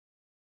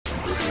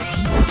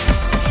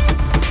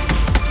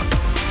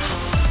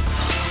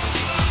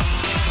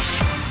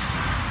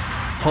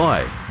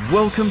Hi,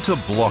 welcome to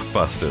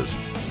BlockBusters.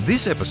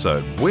 This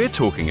episode, we're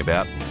talking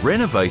about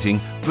renovating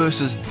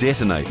versus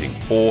detonating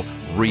or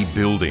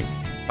rebuilding.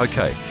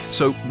 Okay,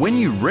 so when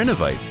you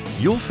renovate,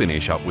 you'll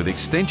finish up with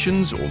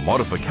extensions or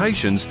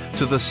modifications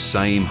to the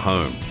same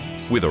home.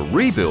 With a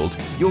rebuild,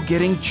 you're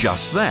getting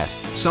just that,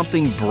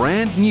 something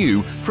brand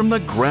new from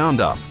the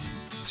ground up.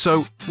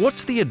 So,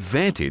 what's the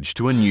advantage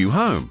to a new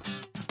home?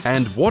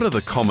 And what are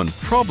the common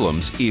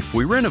problems if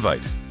we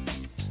renovate?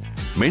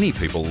 Many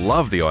people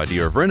love the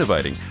idea of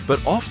renovating,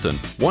 but often,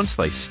 once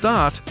they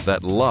start,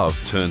 that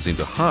love turns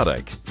into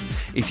heartache.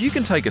 If you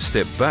can take a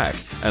step back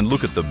and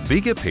look at the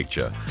bigger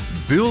picture,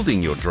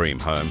 building your dream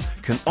home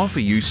can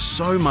offer you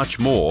so much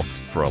more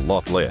for a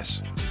lot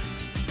less.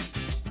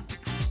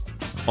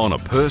 On a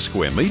per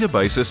square metre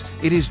basis,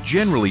 it is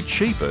generally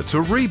cheaper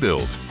to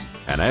rebuild.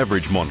 An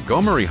average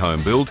Montgomery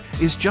home build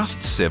is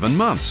just 7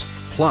 months.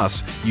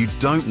 Plus, you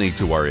don't need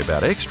to worry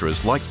about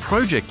extras like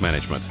project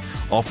management,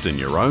 often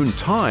your own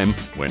time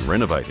when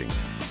renovating.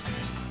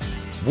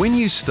 When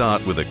you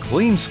start with a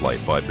clean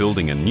slate by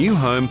building a new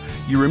home,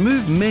 you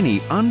remove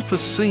many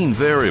unforeseen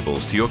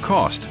variables to your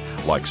cost,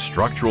 like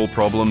structural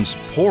problems,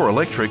 poor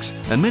electrics,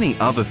 and many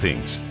other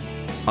things.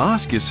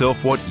 Ask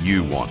yourself what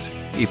you want.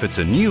 If it's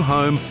a new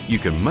home, you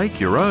can make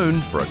your own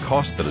for a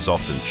cost that is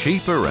often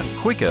cheaper and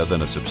quicker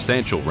than a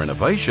substantial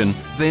renovation,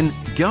 then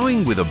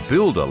going with a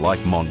builder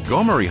like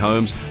Montgomery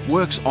Homes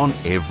works on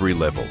every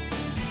level.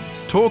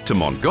 Talk to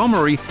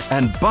Montgomery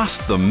and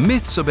bust the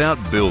myths about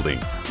building,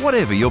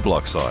 whatever your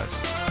block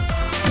size.